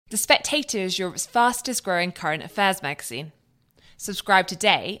The Spectator is Europe's fastest growing current affairs magazine. Subscribe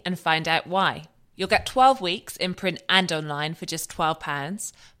today and find out why. You'll get 12 weeks in print and online for just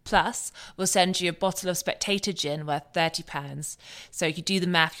 £12. Plus, we'll send you a bottle of Spectator gin worth £30. So if you do the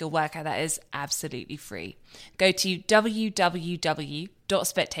math, you'll work out that is absolutely free. Go to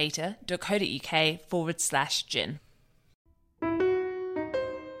www.spectator.co.uk/gin.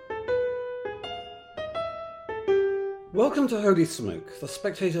 Welcome to Holy Smoke, the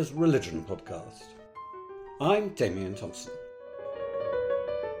Spectator's religion podcast. I'm Damien Thompson.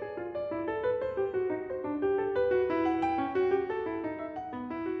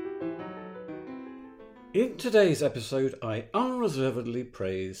 In today's episode, I unreservedly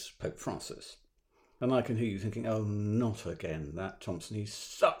praise Pope Francis. And I can hear you thinking, oh, not again, that Thompson. He's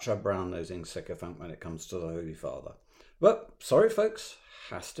such a brown-nosing sycophant when it comes to the Holy Father. But, sorry folks,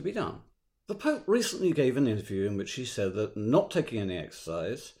 has to be done. The Pope recently gave an interview in which he said that not taking any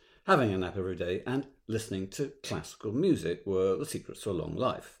exercise, having a nap every day, and listening to classical music were the secrets to a long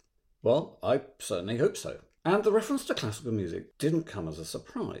life. Well, I certainly hope so. And the reference to classical music didn't come as a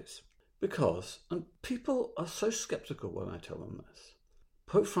surprise. Because, and people are so sceptical when I tell them this,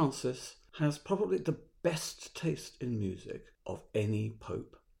 Pope Francis has probably the best taste in music of any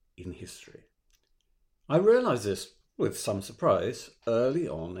pope in history. I realised this with some surprise early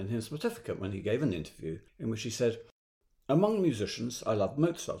on in his pontificate when he gave an interview in which he said, "Among musicians, I love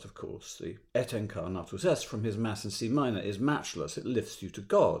Mozart, of course. The Et Incarnatus Est from his Mass in C minor is matchless. It lifts you to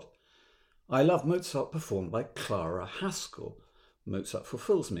God. I love Mozart performed by Clara Haskell. Mozart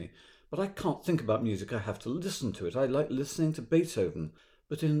fulfills me. But I can't think about music, I have to listen to it. I like listening to Beethoven,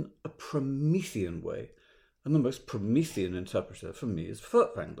 but in a Promethean way. And the most Promethean interpreter for me is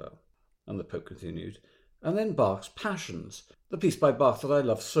Furtwängler." And the Pope continued, "And then Bach's Passions. The piece by Bach that I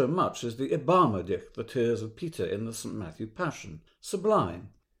love so much is the Erbarmedicht, the Tears of Peter in the St. Matthew Passion.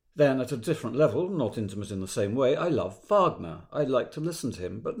 Sublime. Then, at a different level, not intimate in the same way, I love Wagner. I like to listen to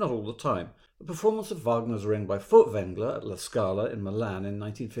him, but not all the time. The performance of Wagner's Ring by Furtwängler at La Scala in Milan in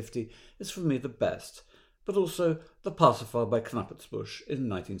 1950 is for me the best, but also the Parsifal by Knappertsbusch in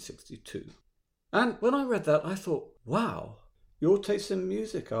 1962. And when I read that, I thought, wow, your tastes in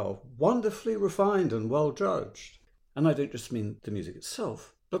music are wonderfully refined and well judged. And I don't just mean the music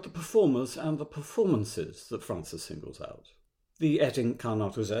itself, but the performers and the performances that Francis singles out. The Et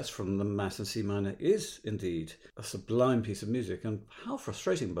Incarnatus Est from the Mass in C minor is indeed a sublime piece of music, and how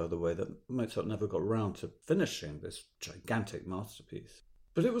frustrating, by the way, that Mozart never got round to finishing this gigantic masterpiece.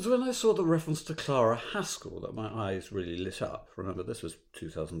 But it was when I saw the reference to Clara Haskell that my eyes really lit up. Remember, this was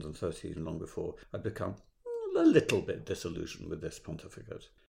 2013, long before I'd become a little bit disillusioned with this pontificate.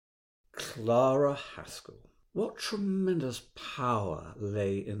 Clara Haskell. What tremendous power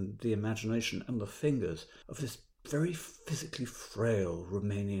lay in the imagination and the fingers of this very physically frail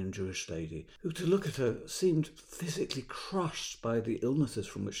Romanian Jewish lady, who, to look at her, seemed physically crushed by the illnesses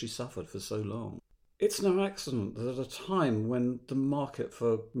from which she suffered for so long. It's no accident that at a time when the market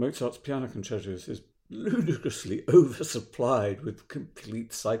for Mozart's piano concertos is ludicrously oversupplied with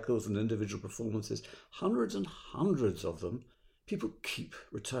complete cycles and individual performances, hundreds and hundreds of them, people keep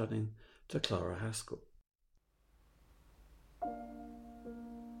returning to Clara Haskell.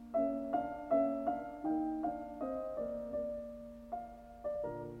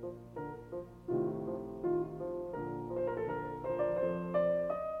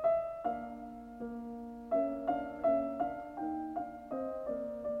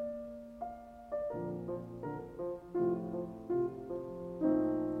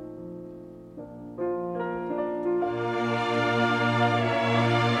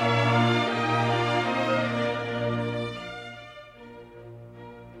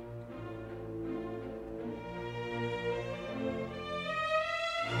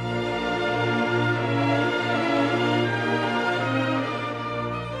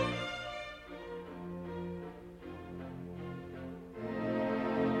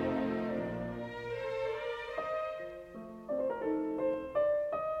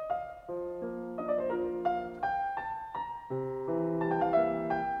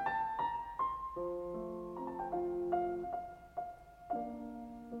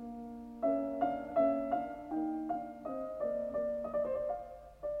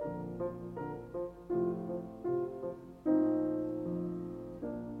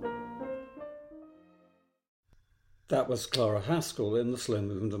 That was Clara Haskell in the slow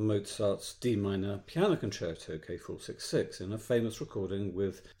movement of Mozart's D minor piano concerto K466 in a famous recording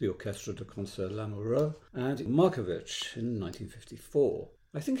with the Orchestre de Concert Lamoureux and Markovitch in 1954.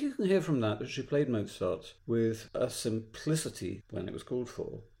 I think you can hear from that she played Mozart with a simplicity when it was called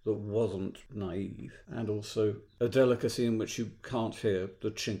for that wasn't naive, and also a delicacy in which you can't hear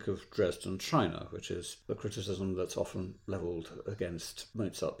the chink of Dresden china, which is the criticism that's often levelled against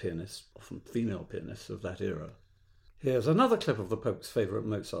Mozart pianists, often female pianists of that era. Here's another clip of the Pope's favourite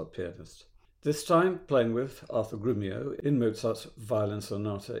Mozart pianist, this time playing with Arthur Grumio in Mozart's Violin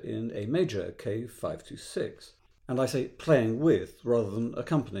Sonata in A major, K526. And I say playing with rather than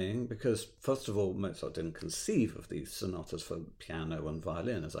accompanying because, first of all, Mozart didn't conceive of these sonatas for piano and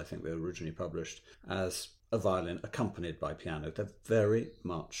violin, as I think they were originally published, as a violin accompanied by piano. They're very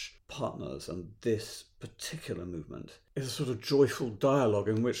much partners, and this particular movement is a sort of joyful dialogue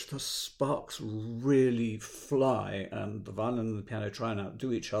in which the sparks really fly and the violin and the piano try and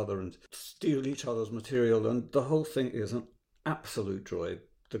outdo each other and steal each other's material, and the whole thing is an absolute joy.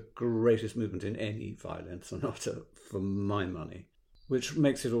 The greatest movement in any violin sonata, for my money, which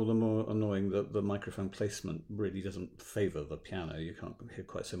makes it all the more annoying that the microphone placement really doesn't favour the piano. You can't hear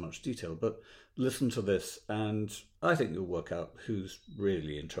quite so much detail, but listen to this and I think you'll work out who's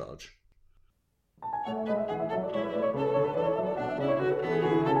really in charge.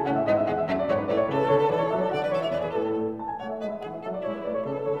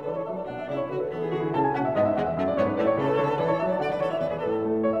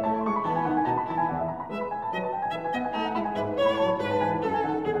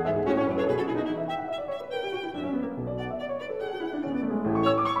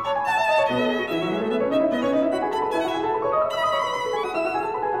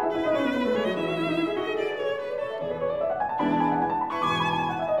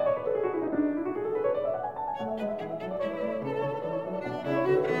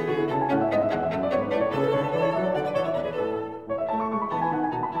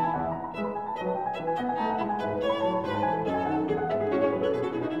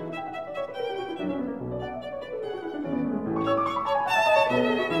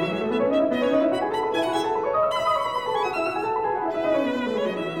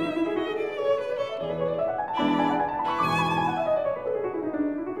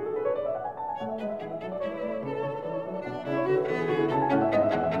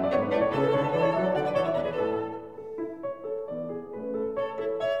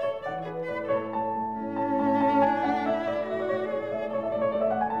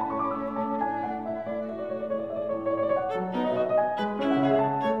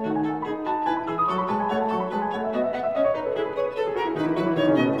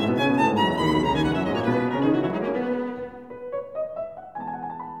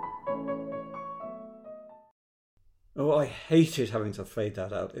 Oh, I hated having to fade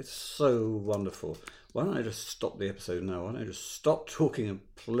that out. It's so wonderful. Why don't I just stop the episode now? Why don't I just stop talking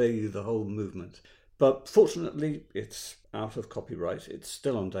and play the whole movement? But fortunately, it's out of copyright. It's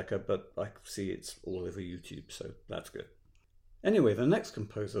still on Decca, but I see it's all over YouTube, so that's good. Anyway, the next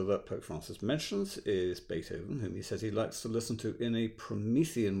composer that Pope Francis mentions is Beethoven, whom he says he likes to listen to in a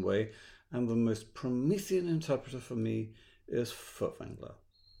Promethean way, and the most Promethean interpreter for me is Furtwängler.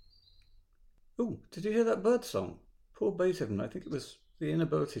 Oh, did you hear that bird song? Poor Beethoven. I think it was the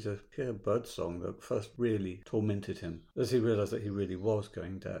inability to hear bird song that first really tormented him, as he realised that he really was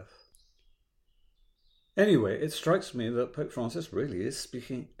going deaf. Anyway, it strikes me that Pope Francis really is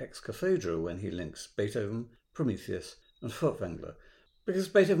speaking ex cathedra when he links Beethoven, Prometheus, and Furtwängler, because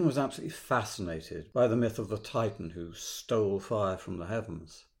Beethoven was absolutely fascinated by the myth of the Titan who stole fire from the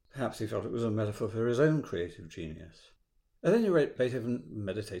heavens. Perhaps he felt it was a metaphor for his own creative genius. At any rate, Beethoven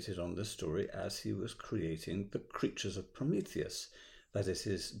meditated on this story as he was creating The Creatures of Prometheus, that is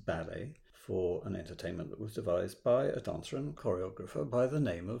his ballet, for an entertainment that was devised by a dancer and choreographer by the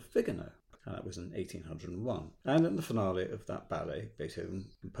name of Vigano, and that was in 1801. And in the finale of that ballet, Beethoven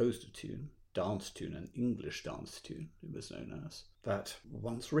composed a tune, an English dance tune, it was known as, that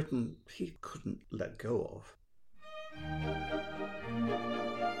once written, he couldn't let go of.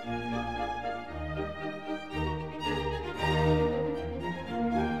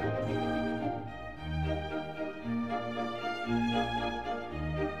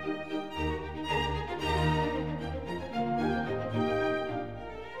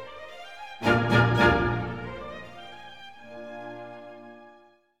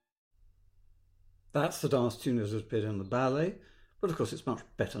 That's the dance tune as it appeared in the ballet, but of course it's much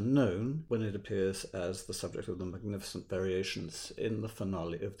better known when it appears as the subject of the magnificent variations in the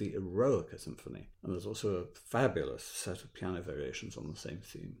finale of the Eroica Symphony, and there's also a fabulous set of piano variations on the same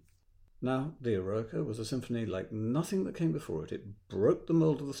theme. Now, the Eroica was a symphony like nothing that came before it. It broke the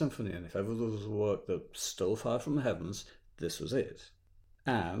mould of the symphony, and if ever there was a work that stole fire from the heavens, this was it.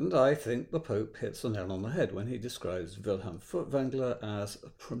 And I think the Pope hits the nail on the head when he describes Wilhelm Furtwängler as a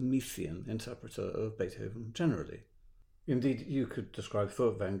Promethean interpreter of Beethoven generally. Indeed, you could describe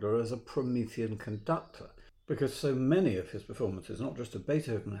Furtwängler as a Promethean conductor, because so many of his performances, not just of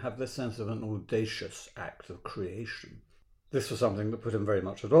Beethoven, have this sense of an audacious act of creation. This was something that put him very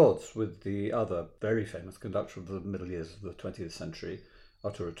much at odds with the other very famous conductor of the middle years of the 20th century,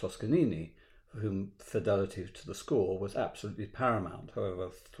 Arturo Toscanini, for whom fidelity to the score was absolutely paramount, however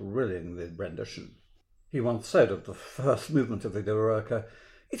thrilling the rendition. He once said of the first movement of the Eroica,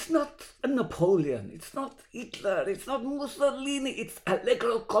 "It's not a Napoleon, it's not Hitler, it's not Mussolini, it's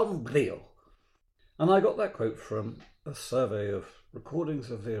Allegro con brio." And I got that quote from a survey of recordings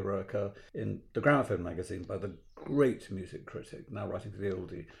of the Eroica in the Gramophone magazine by the great music critic, now writing for the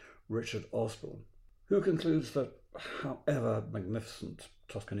oldie, Richard Osborne, who concludes that however magnificent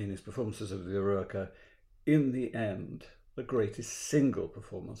Toscanini's performances of the Eroica, in the end, the greatest single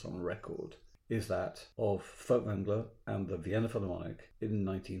performance on record is that of Furtwängler and the Vienna Philharmonic in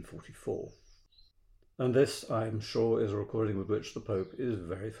 1944. And this, I'm sure, is a recording with which the Pope is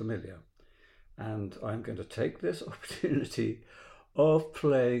very familiar. And I'm going to take this opportunity of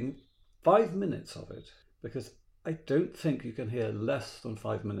playing 5 minutes of it, because I don't think you can hear less than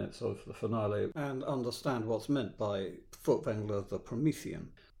 5 minutes of the finale and understand what's meant by Furtwängler the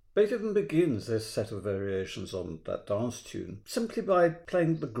Promethean. Beethoven begins this set of variations on that dance tune simply by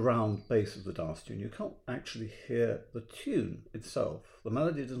playing the ground bass of the dance tune. You can't actually hear the tune itself. The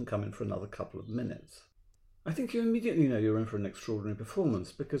melody doesn't come in for another couple of minutes. I think you immediately know you're in for an extraordinary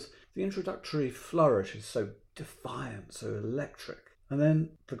performance because the introductory flourish is so defiant, so electric. And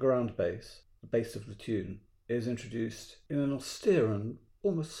then the ground bass, the bass of the tune, is introduced in an austere and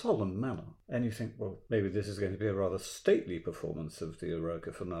almost solemn manner. And you think, well, maybe this is going to be a rather stately performance of the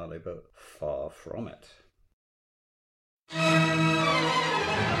Eroica finale, but far from it.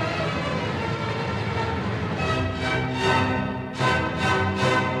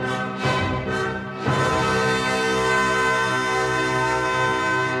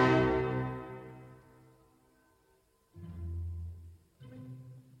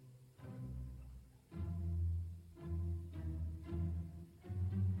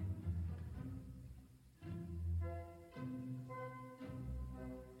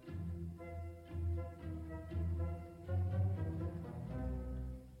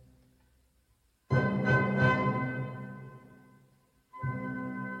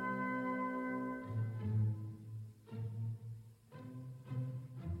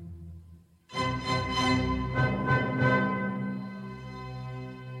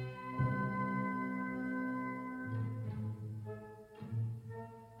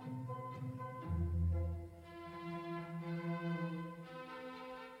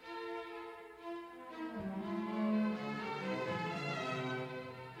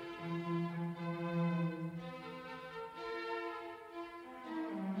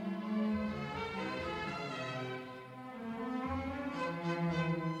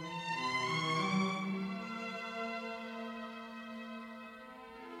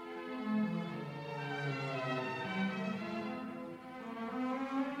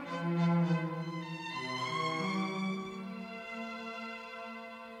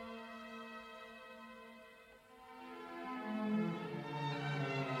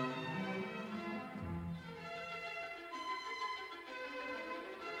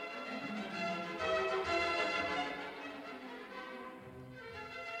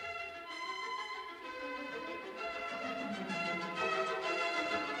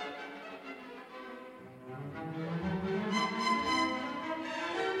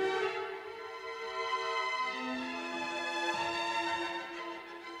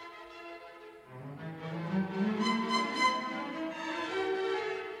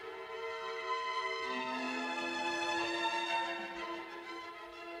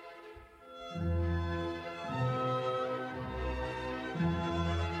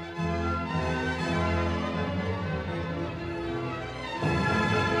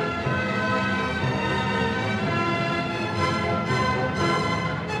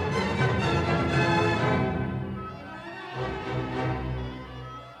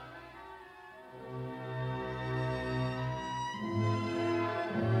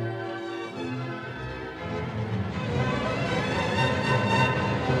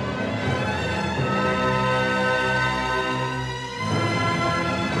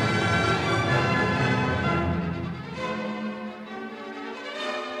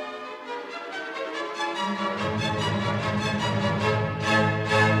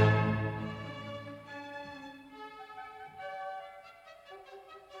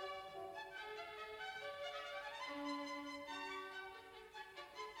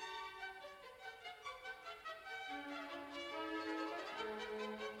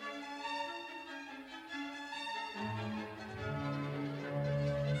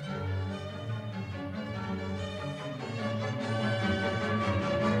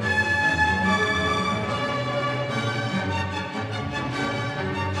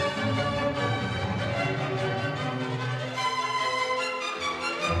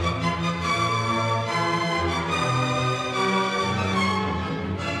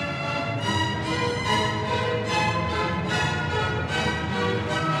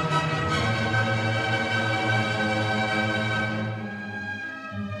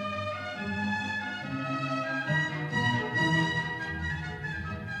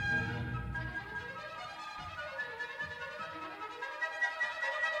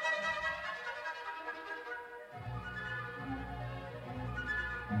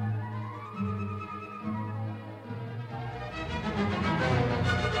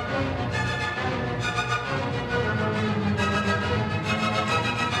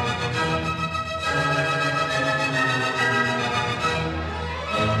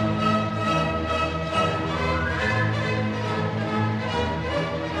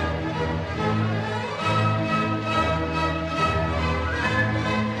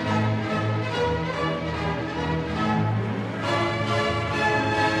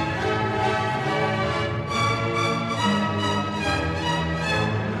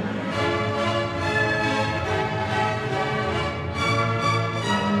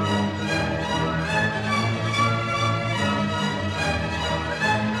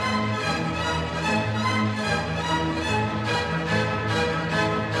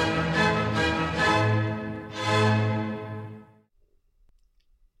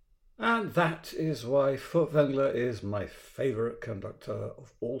 And that is why Furtwängler is my favourite conductor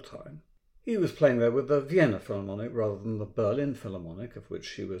of all time. He was playing there with the Vienna Philharmonic rather than the Berlin Philharmonic, of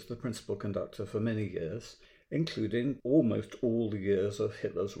which he was the principal conductor for many years, including almost all the years of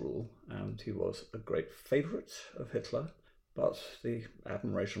Hitler's rule, and he was a great favourite of Hitler, but the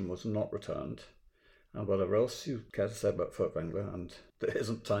admiration was not returned. And whatever else you care to say about Furtwängler, and there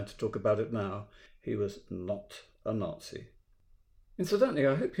isn't time to talk about it now, he was not a Nazi. Incidentally,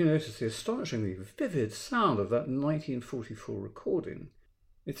 I hope you noticed the astonishingly vivid sound of that 1944 recording.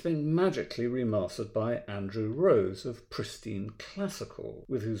 It's been magically remastered by Andrew Rose of Pristine Classical,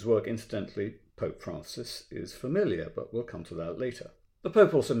 with whose work, incidentally, Pope Francis is familiar, but we'll come to that later. The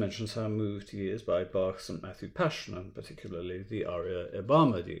Pope also mentions how moved he is by Bach's St. Matthew Passion, and particularly the aria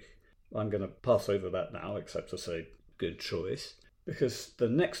Erbarme dich. I'm going to pass over that now, except to say good choice, because the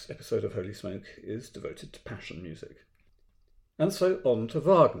next episode of Holy Smoke is devoted to Passion music. And so on to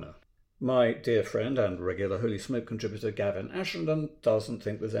Wagner. My dear friend and regular Holy Smoke contributor Gavin Ashenden doesn't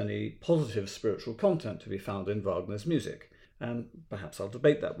think there's any positive spiritual content to be found in Wagner's music, and perhaps I'll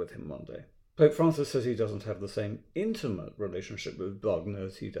debate that with him one day. Pope Francis says he doesn't have the same intimate relationship with Wagner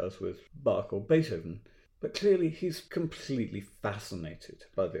as he does with Bach or Beethoven, but clearly he's completely fascinated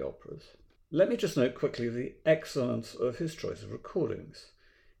by the operas. Let me just note quickly the excellence of his choice of recordings.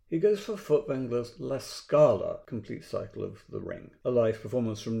 He goes for Furtwängler's La Scala complete cycle of The Ring, a live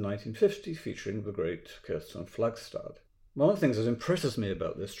performance from 1950 featuring the great Kirsten Flagstad. One of the things that impresses me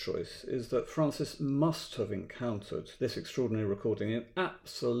about this choice is that Francis must have encountered this extraordinary recording in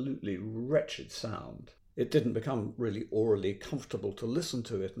absolutely wretched sound. It didn't become really orally comfortable to listen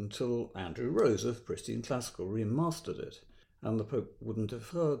to it until Andrew Rose of Pristine Classical remastered it, and the Pope wouldn't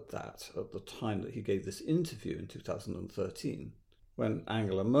have heard that at the time that he gave this interview in 2013. When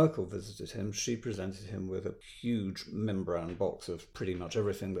Angela Merkel visited him, she presented him with a huge membran box of pretty much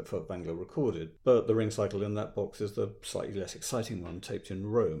everything that Furtwängler recorded, but the ring cycle in that box is the slightly less exciting one taped in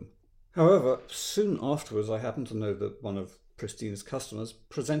Rome. However, soon afterwards I happened to know that one of Pristine's customers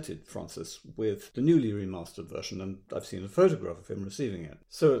presented Francis with the newly remastered version, and I've seen a photograph of him receiving it.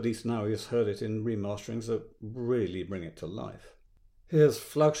 So at least now he's heard it in remasterings that really bring it to life. Here's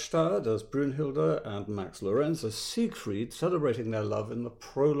Flagstad as Brünnhilde and Max Lorenz as Siegfried celebrating their love in the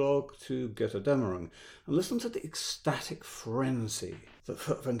prologue to Götterdämmerung, and listen to the ecstatic frenzy that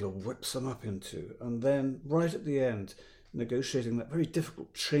Furtwängler whips them up into, and then, right at the end, negotiating that very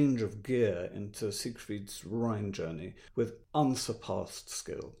difficult change of gear into Siegfried's Rhine journey with unsurpassed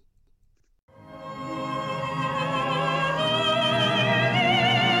skill.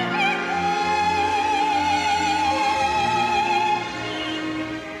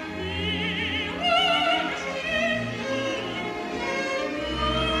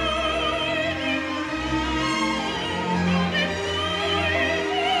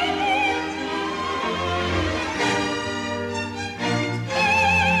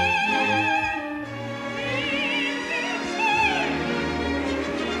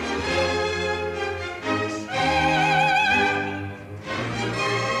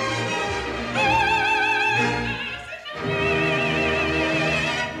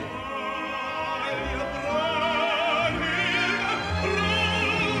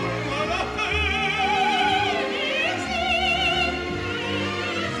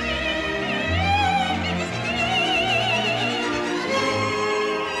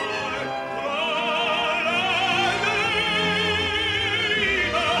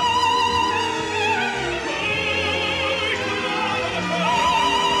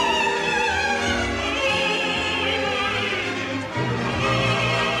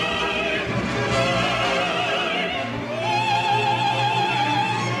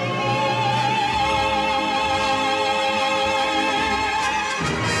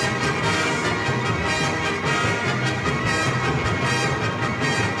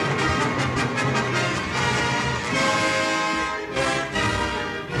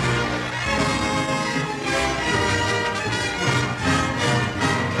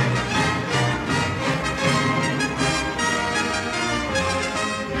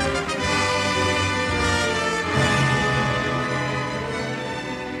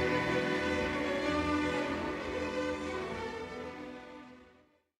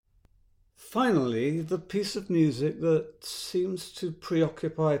 Finally, the piece of music that seems to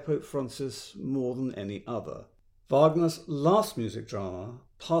preoccupy Pope Francis more than any other. Wagner's last music drama,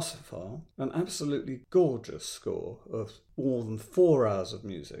 Parsifal, an absolutely gorgeous score of more than 4 hours of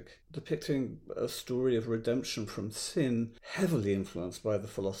music, depicting a story of redemption from sin heavily influenced by the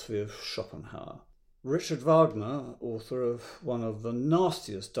philosophy of Schopenhauer. Richard Wagner, author of one of the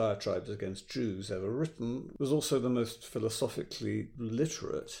nastiest diatribes against Jews ever written, was also the most philosophically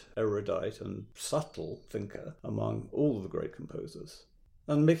literate, erudite and subtle thinker among all the great composers.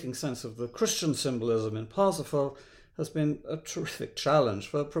 And making sense of the Christian symbolism in Parsifal has been a terrific challenge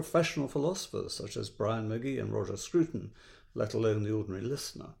for professional philosophers such as Brian McGee and Roger Scruton, let alone the ordinary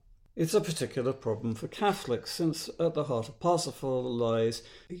listener. It's a particular problem for Catholics, since at the heart of Parsifal lies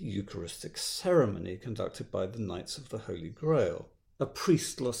a Eucharistic ceremony conducted by the Knights of the Holy Grail. A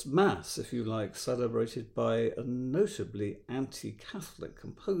priestless mass, if you like, celebrated by a notably anti-Catholic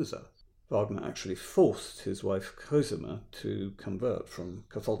composer. Wagner actually forced his wife Cosima to convert from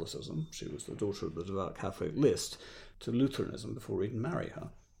Catholicism, she was the daughter of the devout Catholic Liszt, to Lutheranism before he'd marry her.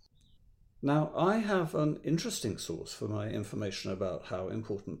 Now, I have an interesting source for my information about how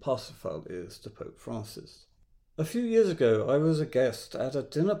important Parsifal is to Pope Francis. A few years ago, I was a guest at a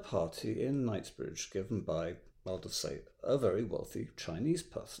dinner party in Knightsbridge given by, I'll just say, a very wealthy Chinese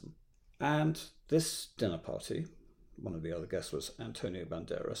person. And this dinner party, one of the other guests was Antonio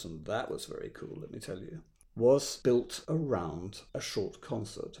Banderas, and that was very cool, let me tell you, was built around a short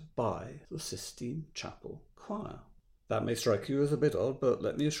concert by the Sistine Chapel Choir. That may strike you as a bit odd, but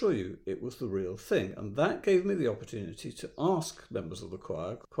let me assure you, it was the real thing. And that gave me the opportunity to ask members of the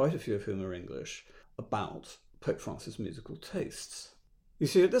choir, quite a few of whom are English, about Pope Francis' musical tastes. You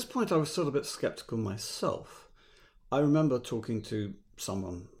see, at this point I was still a bit sceptical myself. I remember talking to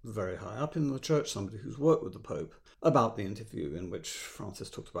someone very high up in the church, somebody who's worked with the Pope, about the interview in which Francis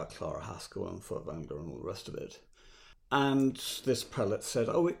talked about Clara Haskell and Furtwängler and all the rest of it. And this prelate said,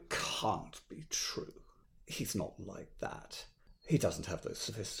 "Oh, it can't be true. He's not like that. He doesn't have those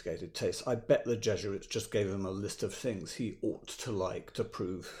sophisticated tastes. I bet the Jesuits just gave him a list of things he ought to like to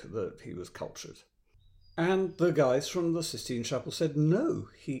prove that he was cultured." And the guys from the Sistine Chapel said, no,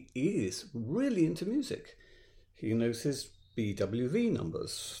 he is really into music. He knows his BWV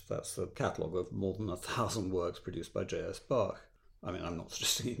numbers. That's the catalogue of more than 1,000 works produced by J.S. Bach. I mean, I'm not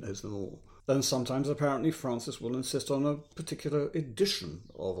suggesting he knows them all. Then sometimes apparently Francis will insist on a particular edition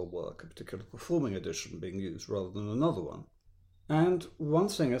of a work, a particular performing edition being used rather than another one. And one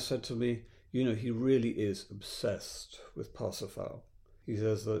singer said to me, he really is obsessed with Parsifal. He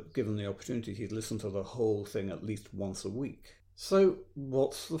says that given the opportunity, he'd listen to the whole thing at least once a week. So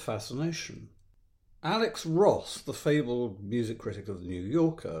what's the fascination? Alex Ross, the fabled music critic of The New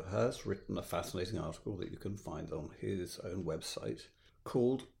Yorker, has written a fascinating article that you can find on his own website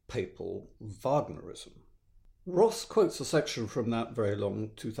called Papal Wagnerism. Ross quotes a section from that very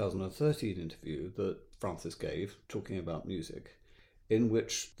long 2013 interview that Francis gave, talking about music, in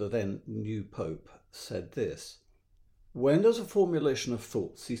which the then new Pope said this: "When does a formulation of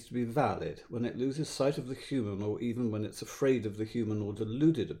thought cease to be valid? When it loses sight of the human, or even when it's afraid of the human or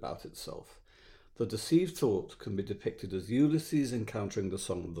deluded about itself? The deceived thought can be depicted as Ulysses encountering the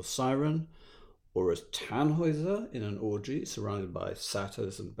song of the siren, or as Tannhäuser in an orgy surrounded by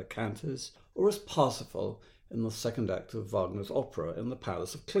satyrs and bacchantes, or as Parsifal in the second act of Wagner's opera in the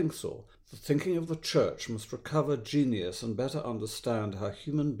Palace of Klingsor. The thinking of the Church must recover genius and better understand how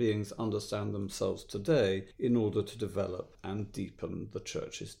human beings understand themselves today in order to develop and deepen the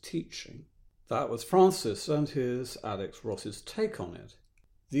Church's teaching." That was Francis, and here's Alex Ross's take on it.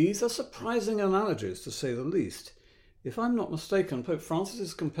 These are surprising analogies, to say the least. If I'm not mistaken, Pope Francis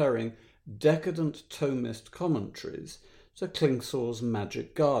is comparing decadent Thomist commentaries to Klingsor's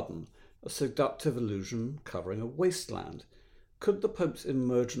Magic Garden, a seductive illusion covering a wasteland. Could the Pope's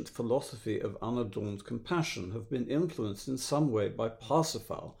emergent philosophy of unadorned compassion have been influenced in some way by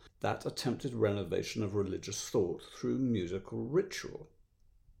Parsifal, that attempted renovation of religious thought through musical ritual?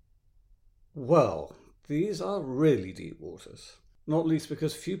 Well, these are really deep waters, not least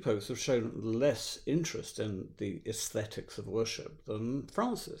because few popes have shown less interest in the aesthetics of worship than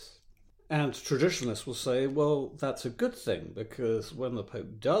Francis. And traditionalists will say, well, that's a good thing, because when the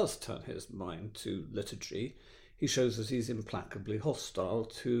Pope does turn his mind to liturgy, he shows that he's implacably hostile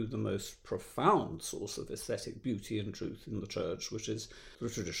to the most profound source of aesthetic beauty and truth in the Church, which is the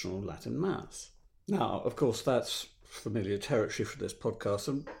traditional Latin Mass. Now, of course, that's familiar territory for this podcast,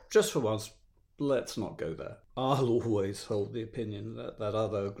 and just for once, let's not go there. I'll always hold the opinion that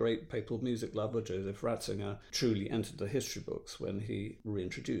other great papal music lover, Joseph Ratzinger, truly entered the history books when he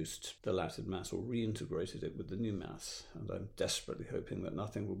reintroduced the Latin Mass or reintegrated it with the new Mass, and I'm desperately hoping that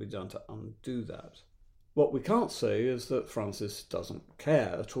nothing will be done to undo that. What we can't say is that Francis doesn't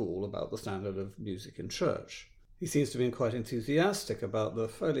care at all about the standard of music in church. He seems to be quite enthusiastic about the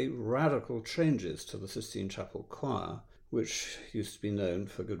fairly radical changes to the Sistine Chapel choir, which used to be known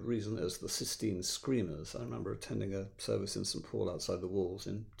for good reason as the Sistine Screamers. I remember attending a service in St Paul outside the walls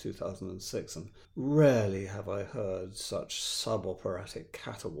in 2006, and rarely have I heard such sub-operatic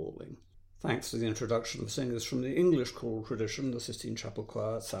caterwauling. Thanks to the introduction of singers from the English choral tradition, the Sistine Chapel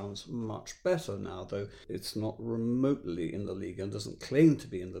Choir sounds much better now, though it's not remotely in the league and doesn't claim to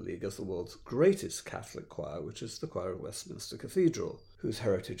be in the league as the world's greatest Catholic choir, which is the choir of Westminster Cathedral, whose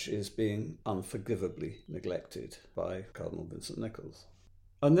heritage is being unforgivably neglected by Cardinal Vincent Nichols.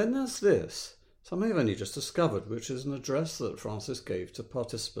 And then there's this, something I've only just discovered, which is an address that Francis gave to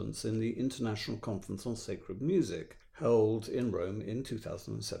participants in the International Conference on Sacred Music, held in Rome in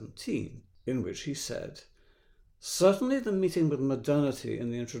 2017. In which he said, "Certainly the meeting with modernity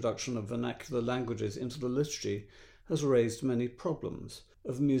in the introduction of vernacular languages into the liturgy has raised many problems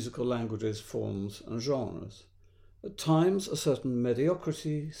of musical languages, forms and genres. At times a certain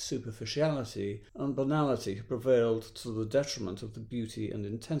mediocrity, superficiality and banality have prevailed to the detriment of the beauty and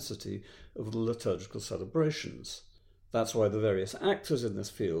intensity of the liturgical celebrations. That's why the various actors in this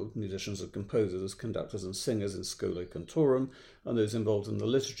field, musicians and composers, conductors and singers in Scholae Cantorum, and those involved in the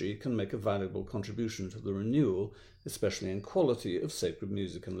liturgy, can make a valuable contribution to the renewal, especially in quality, of sacred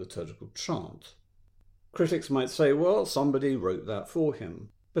music and liturgical chant." Critics might say, well, somebody wrote that for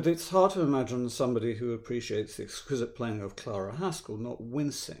him. But it's hard to imagine somebody who appreciates the exquisite playing of Clara Haskell not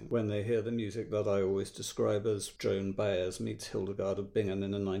wincing when they hear the music that I always describe as Joan Baez meets Hildegard of Bingen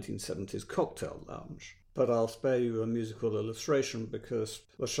in a 1970s cocktail lounge. But I'll spare you a musical illustration because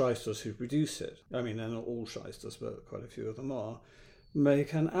the shysters who produce it, I mean, they're not all shysters, but quite a few of them are,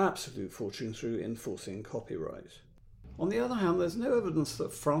 make an absolute fortune through enforcing copyright. On the other hand, there's no evidence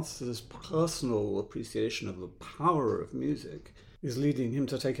that Francis's personal appreciation of the power of music is leading him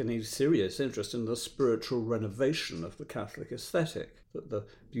to take any serious interest in the spiritual renovation of the Catholic aesthetic, that the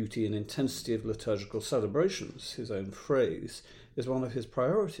beauty and intensity of liturgical celebrations, his own phrase, is one of his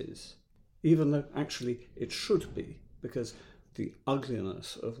priorities. Even though actually it should be, because the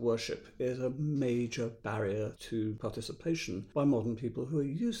ugliness of worship is a major barrier to participation by modern people who are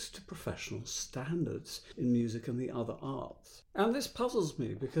used to professional standards in music and the other arts. And this puzzles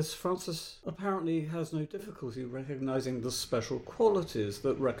me because Francis apparently has no difficulty recognizing the special qualities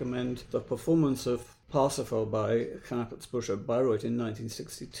that recommend the performance of Parsifal by Knappelsbusch at Bayreuth in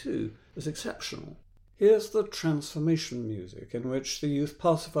 1962 as exceptional. Here's the transformation music in which the youth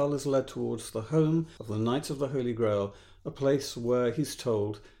Parsifal is led towards the home of the Knights of the Holy Grail, a place where he's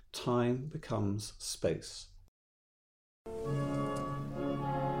told time becomes space.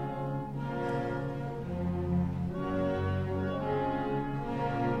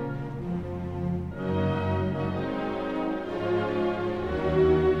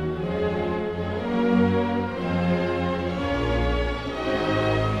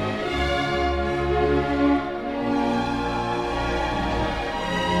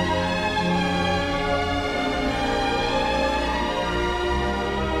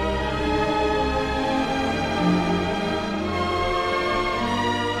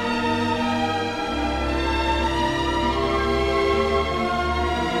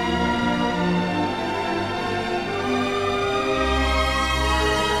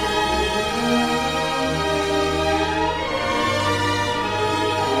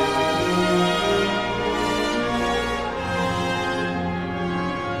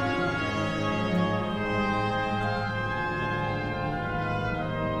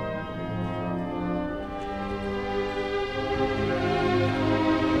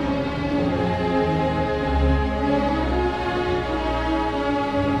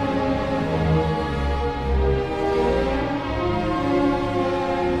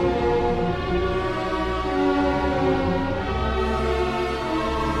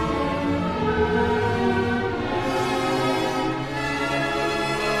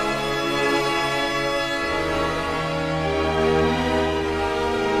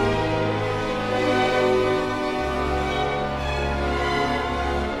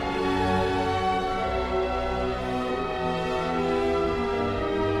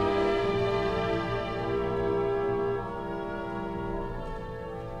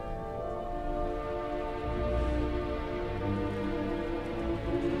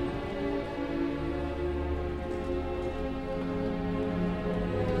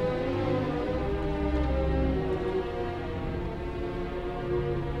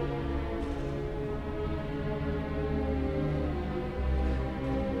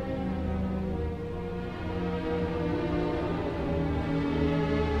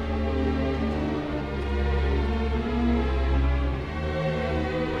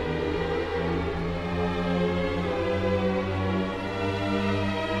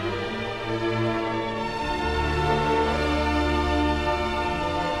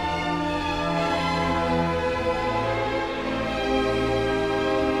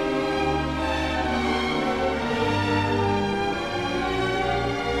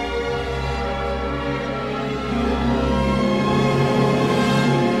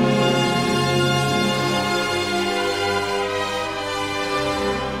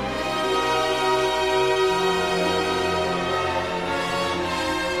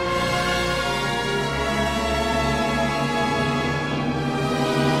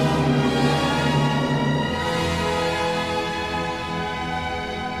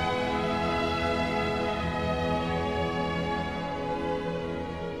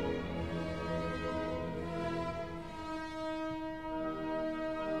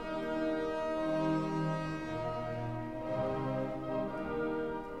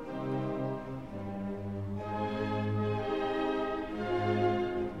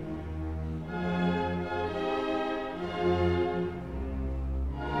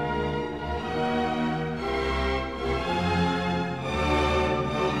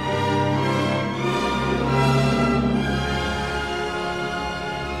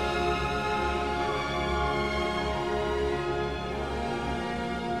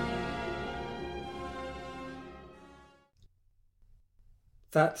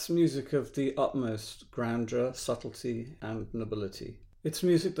 That's music of the utmost grandeur, subtlety, and nobility. It's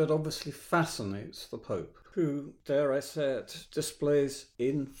music that obviously fascinates the Pope, who, dare I say it, displays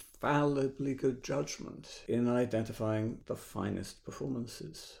infallibly good judgment in identifying the finest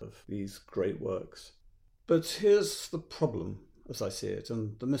performances of these great works. But here's the problem, as I see it,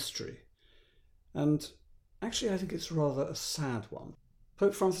 and the mystery. And actually, I think it's rather a sad one.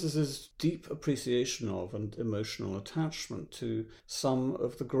 Pope Francis's deep appreciation of and emotional attachment to some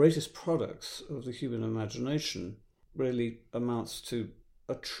of the greatest products of the human imagination really amounts to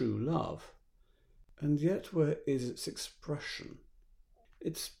a true love. And yet, where is its expression?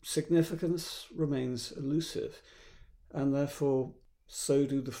 Its significance remains elusive, and therefore so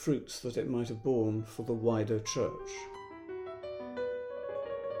do the fruits that it might have borne for the wider church.